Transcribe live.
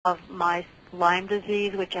of my Lyme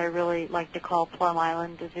disease, which I really like to call Plum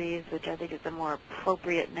Island disease, which I think is a more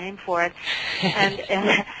appropriate name for it.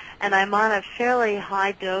 And I'm on a fairly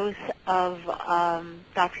high dose of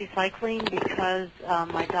doxycycline because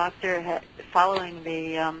my doctor, following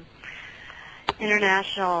the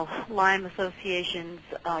International Lyme Association's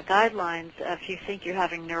guidelines, if you think you're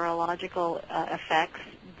having neurological effects,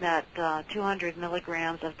 that 200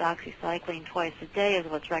 milligrams of doxycycline twice a day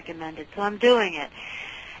is what's recommended. So I'm doing it.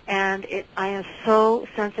 And I am so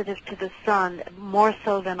sensitive to the sun, more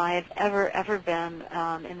so than I have ever been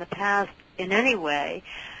in the past in any way.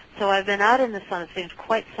 So I've been out in the sun. It's been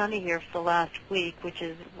quite sunny here for the last week, which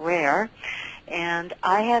is rare. And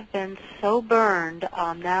I have been so burned.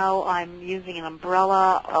 Now I'm using an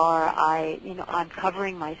umbrella, or I'm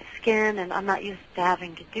covering my skin, and I'm not used to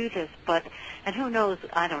having to do this. And who knows?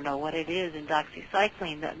 I don't know what it is in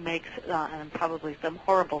doxycycline that makes, and probably some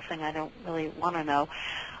horrible thing I don't really want to know,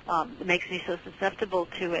 makes me so susceptible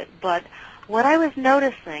to it. But what I was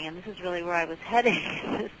noticing, and this is really where I was heading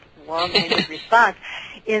in this long-winded response,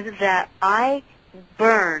 is that I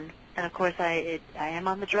burn, and of course I am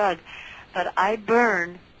on the drug, but I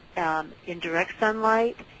burn in direct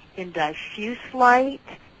sunlight, in diffuse light,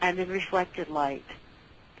 and in reflected light.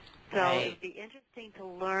 So Right. it would be interesting to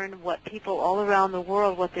learn what people all around the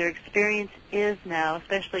world, what their experience is now,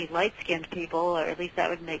 especially light-skinned people, or at least that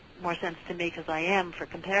would make more sense to me because I am for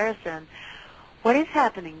comparison. What is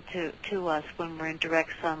happening to us when we're in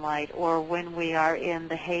direct sunlight or when we are in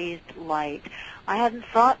the hazed light? I hadn't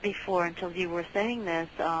thought before until you were saying this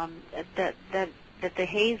that the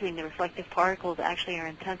hazing, the reflective particles, actually are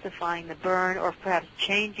intensifying the burn or perhaps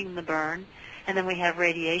changing the burn. And then we have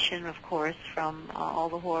radiation, of course, from all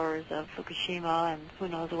the horrors of Fukushima and who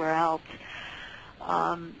knows where else.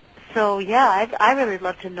 So, yeah, I'd really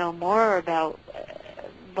love to know more about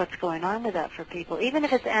what's going on with that for people, even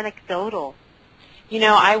if it's anecdotal. You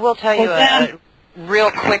know, I will tell you a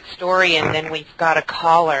real quick story, and then we've got a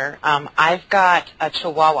caller. I've got a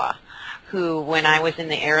Chihuahua who, when I was in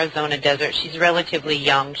the Arizona desert, she's relatively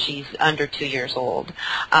young. She's under 2 years old.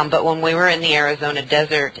 But when we were in the Arizona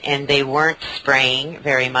desert and they weren't spraying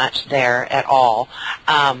very much there at all,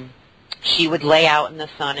 she would lay out in the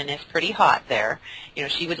sun, and it's pretty hot there. You know,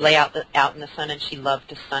 she would lay out in the sun, and she loved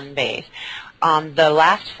to sunbathe. The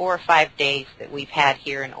last 4 or 5 days that we've had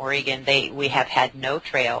here in Oregon, we have had no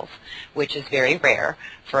trails, which is very rare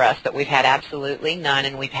for us, but we've had absolutely none,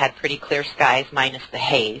 and we've had pretty clear skies minus the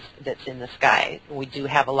haze that's in the sky. We do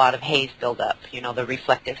have a lot of haze buildup, you know, the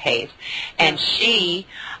reflective haze. And she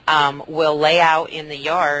will lay out in the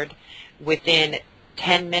yard within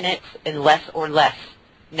 10 minutes and less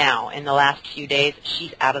now. In the last few days,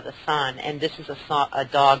 she's out of the sun, and this is a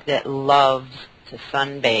dog that loves to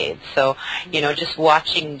sunbathe. So, you know, just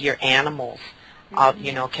watching your animals,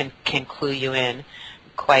 you know, can clue you in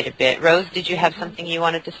quite a bit. Rose, did you have something you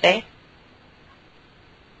wanted to say?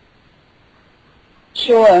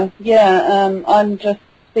 Sure, yeah. I'm just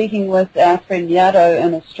speaking with our friend Yado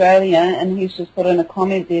in Australia, and he's just put in a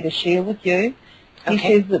comment there to share with you. He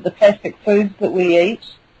says that the plastic foods that we eat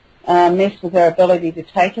mess with our ability to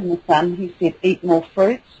take in the sun. He said eat more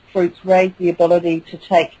fruits. Fruits raise the ability to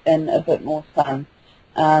take in a bit more sun.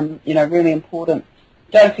 You know, really important.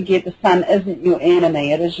 Don't forget the sun isn't your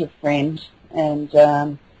enemy, it is your friend. And,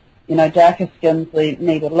 you know, darker skins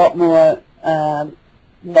need a lot more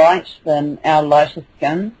light than our lighter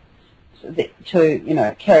skins to, you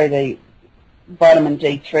know, carry the vitamin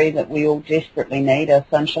D3 that we all desperately need, our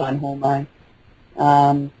sunshine hormone.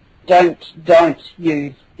 Don't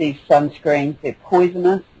use these sunscreens. They're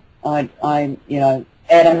poisonous. I'm, you know,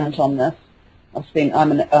 adamant on this.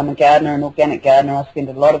 I'm a gardener, an organic gardener. I spend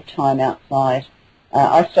a lot of time outside.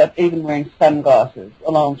 I stopped even wearing sunglasses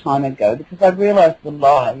a long time ago because I realized the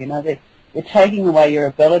lie, you know, that they're taking away your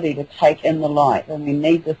ability to take in the light, and we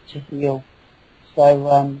need this to heal.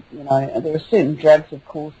 So, you know, there are certain drugs, of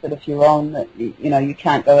course, that if you're on, that you know, you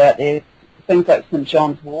can't go out there. Things like St.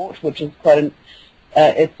 John's wort, which is quite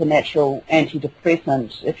it's a natural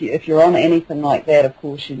antidepressant. If you're on anything like that, of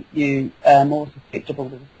course, you are more susceptible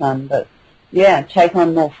to the sun. But yeah, take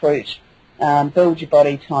on more fruit. Build your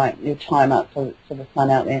body your time up for the sun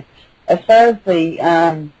out there. As far as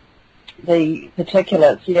the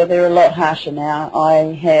particulates, yeah, they're a lot harsher now.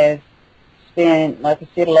 I have spent, like I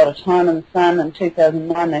said, a lot of time in the sun. In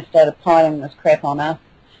 2009, they started piling this crap on us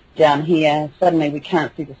down here. Suddenly we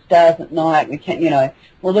can't see the stars at night. We can't, you know,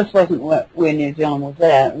 well, this wasn't where New Zealand was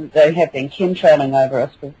at. They have been chemtrailing over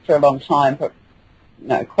us for a long time, but, you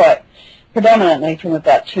know, quite predominantly from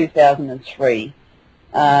about 2003.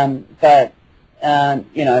 But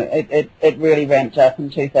You know, it really ramped up in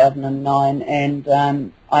 2009,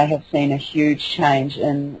 and I have seen a huge change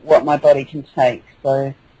in what my body can take.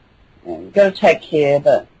 So you've got to take care,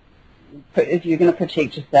 but if you're going to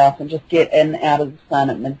protect yourself and just get in and out of the sun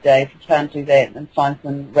at midday, if you can't do that, then find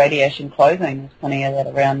some radiation clothing. There's plenty of that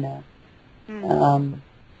around now.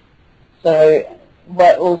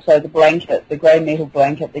 But also the blanket, the grey metal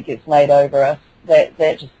blanket that gets laid over us, that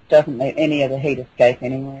just doesn't let any of the heat escape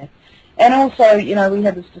anywhere. And also, you know, we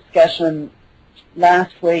had this discussion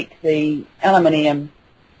last week, the aluminium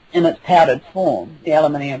in its powdered form, the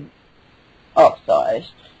aluminium oxide,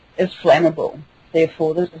 is flammable.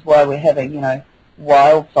 Therefore, this is why we're having, you know,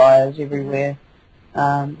 wildfires everywhere.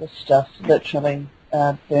 This stuff's literally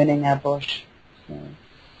burning our bush.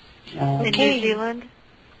 So, in New Zealand?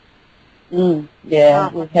 Yeah,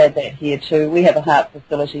 we've had that here too. We have a heart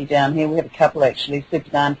facility down here. We have a couple actually,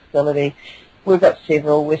 Superdan facility. We've got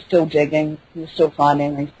several. We're still digging. We're still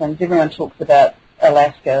finding these things. Everyone talks about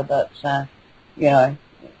Alaska, but, you know,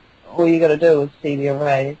 all you got to do is see the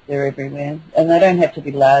arrays. They're everywhere. And they don't have to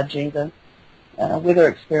be large either. Weather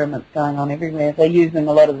experiments going on everywhere. They're using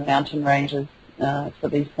a lot of the mountain ranges for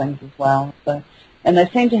these things as well. So, and they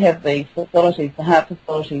seem to have the facilities, the heart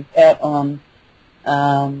facilities, out on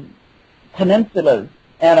peninsulas,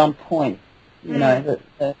 out on points. You know,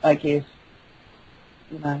 that I guess,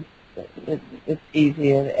 you know, it's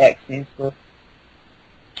easier to access with.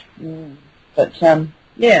 But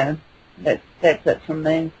yeah, that's it from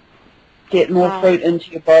me. Get more fruit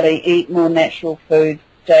into your body, eat more natural food,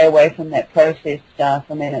 stay away from that processed stuff.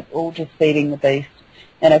 I mean, it's all just feeding the beast.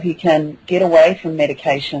 And if you can get away from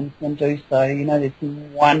medications, then do so. You know, there's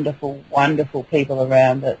some wonderful, wonderful people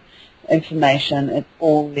around that information, it's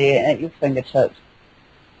all there at your fingertips.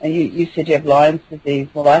 And you said you have Lyme's disease.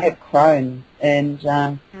 Well, I have Crohn's,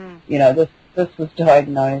 and you know, this was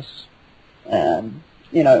diagnosed,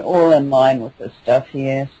 you know, all in line with this stuff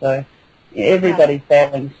here. So everybody's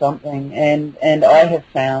battling something, and I have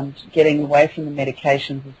found getting away from the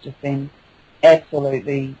medications has just been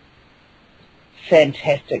absolutely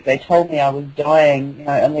fantastic. They told me I was dying, you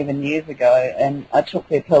know, 11 years ago, and I took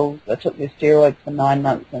their pills, I took their steroids for 9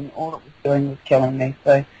 months, and all it was doing was killing me.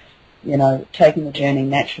 So, you know, taking the journey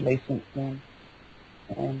naturally since then.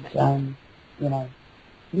 And, you know,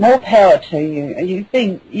 more power to you.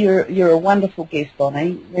 You're a wonderful guest,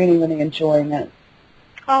 Bonnie. Really, really enjoying it.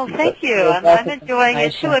 Oh, thank you. I'm enjoying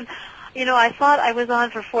it too. And, you know, I thought I was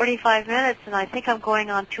on for 45 minutes, and I think I'm going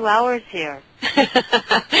on 2 hours here.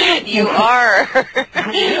 You are.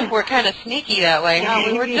 We're kind of sneaky that way,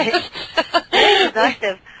 huh? We were just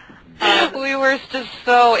productive. We were just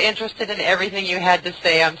so interested in everything you had to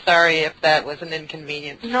say. I'm sorry if that was an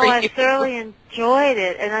inconvenience. No, I thoroughly enjoyed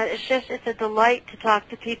it, and it's a delight to talk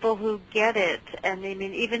to people who get it. And I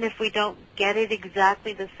mean, even if we don't get it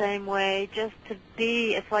exactly the same way, just to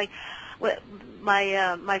be, it's like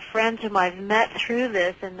my friends whom I've met through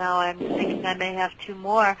this, and now I'm thinking I may have 2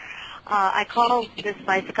 more. I call this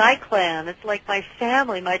my Sky Clan. It's like my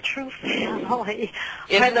family, my true family.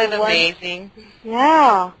 Isn't that amazing?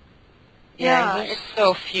 Yeah. Yeah, there's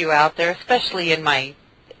so few out there, especially in my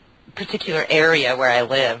particular area where I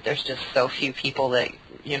live. There's just so few people that,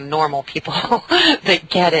 you know, normal people that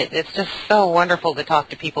get it. It's just so wonderful to talk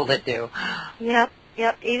to people that do. Yep.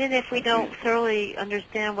 Even if we don't thoroughly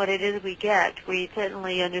understand what it is we get, we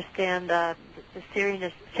certainly understand the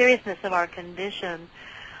seriousness of our condition.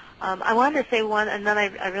 I wanted to say one, and then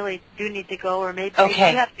I really do need to go, or maybe you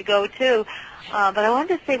have to go too. But I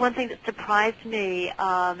wanted to say one thing that surprised me,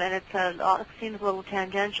 and it seems a little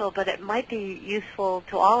tangential, but it might be useful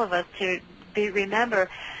to all of us to remember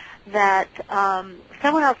that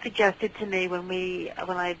someone else suggested to me when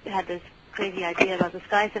I had this crazy idea about the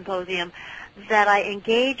Sky Symposium, that I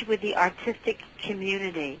engage with the artistic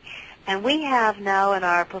community. And we have now in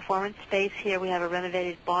our performance space here, we have a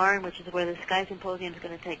renovated barn, which is where the Sky Symposium is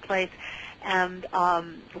going to take place. And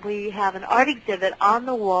we have an art exhibit on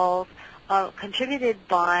the walls contributed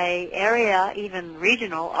by area, even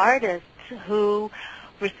regional artists who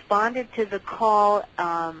responded to the call,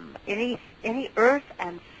 any earth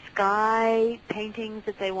and sky paintings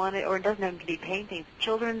that they wanted, or it doesn't have to be paintings,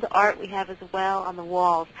 children's art we have as well on the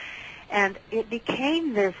walls. And it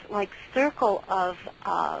became this like circle of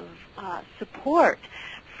support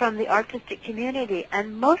from the artistic community.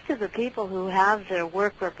 And most of the people who have their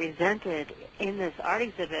work represented in this art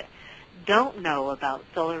exhibit don't know about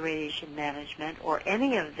solar radiation management or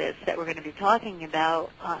any of this that we're going to be talking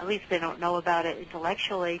about. At least they don't know about it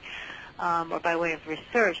intellectually or by way of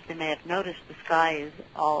research. They may have noticed the sky is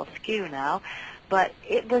all askew now. but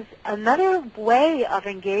it was another way of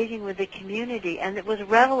engaging with the community, and it was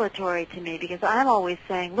revelatory to me because I'm always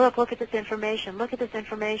saying, look at this information, look at this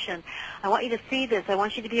information. I want you to see this. I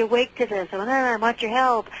want you to be awake to this. I want your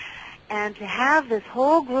help. And to have this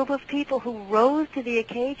whole group of people who rose to the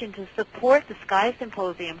occasion to support the Sky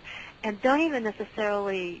Symposium and don't even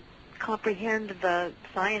necessarily comprehend the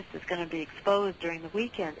science that's going to be exposed during the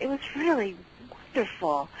weekend. It was really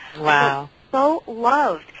wonderful. Wow. So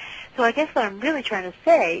loved. So I guess what I'm really trying to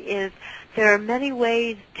say is there are many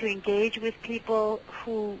ways to engage with people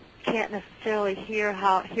who can't necessarily hear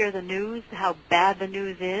the news, how bad the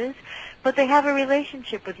news is, but they have a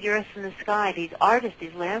relationship with the earth and the sky. These artists,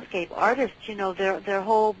 these landscape artists, their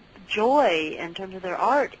whole joy in terms of their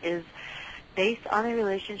art is based on a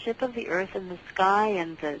relationship of the earth and the sky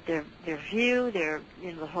and their view, the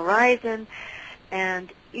horizon,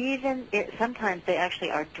 and even sometimes they actually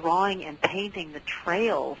are drawing and painting the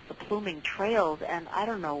trails, the pluming trails, and I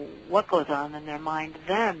don't know what goes on in their mind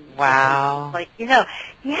then. Wow.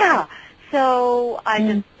 Yeah. So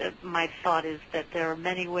my thought is that there are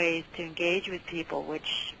many ways to engage with people,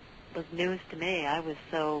 which was news to me. I was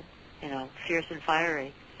so, fierce and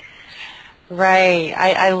fiery. Right.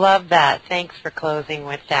 I love that. Thanks for closing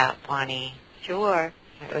with that, Bonnie. Sure.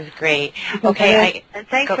 It was great. Okay. And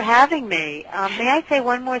thanks for having me. May I say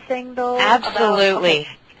one more thing, though? Absolutely.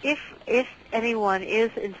 If anyone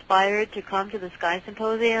is inspired to come to the Sky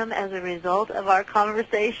Symposium as a result of our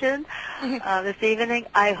conversation this evening,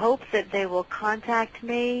 I hope that they will contact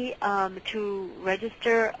me to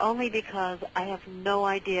register, only because I have no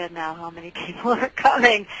idea now how many people are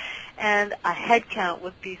coming, and a head count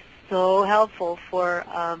would be so helpful for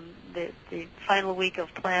the final week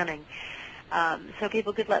of planning. So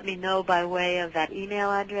people could let me know by way of that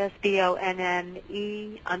email address,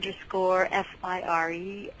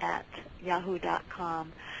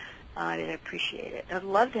 bonne_fire@yahoo.com. I'd appreciate it. I'd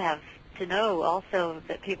love to know also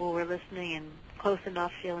that people were listening and close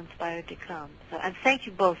enough feel inspired to come. So, and thank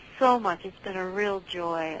you both so much. It's been a real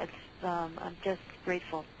joy. I'm just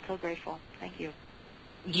grateful, so grateful. Thank you.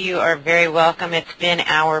 You are very welcome. It's been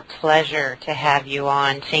our pleasure to have you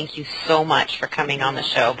on. Thank you so much for coming on the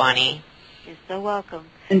show, Bonnie. You're so welcome.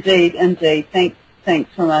 Indeed.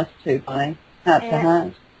 Thanks from us too, Bonnie. Heart to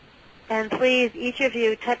heart. And please, each of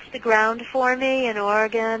you, touch the ground for me in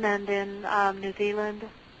Oregon and in New Zealand.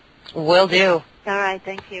 Will do. All right,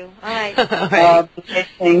 thank you. All right. All right.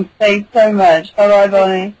 Thanks so much. Bye-bye,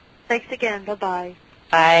 Bonnie. Thanks again. Bye-bye.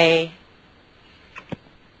 Bye.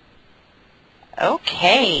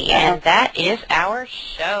 Okay, and that is our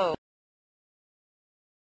show.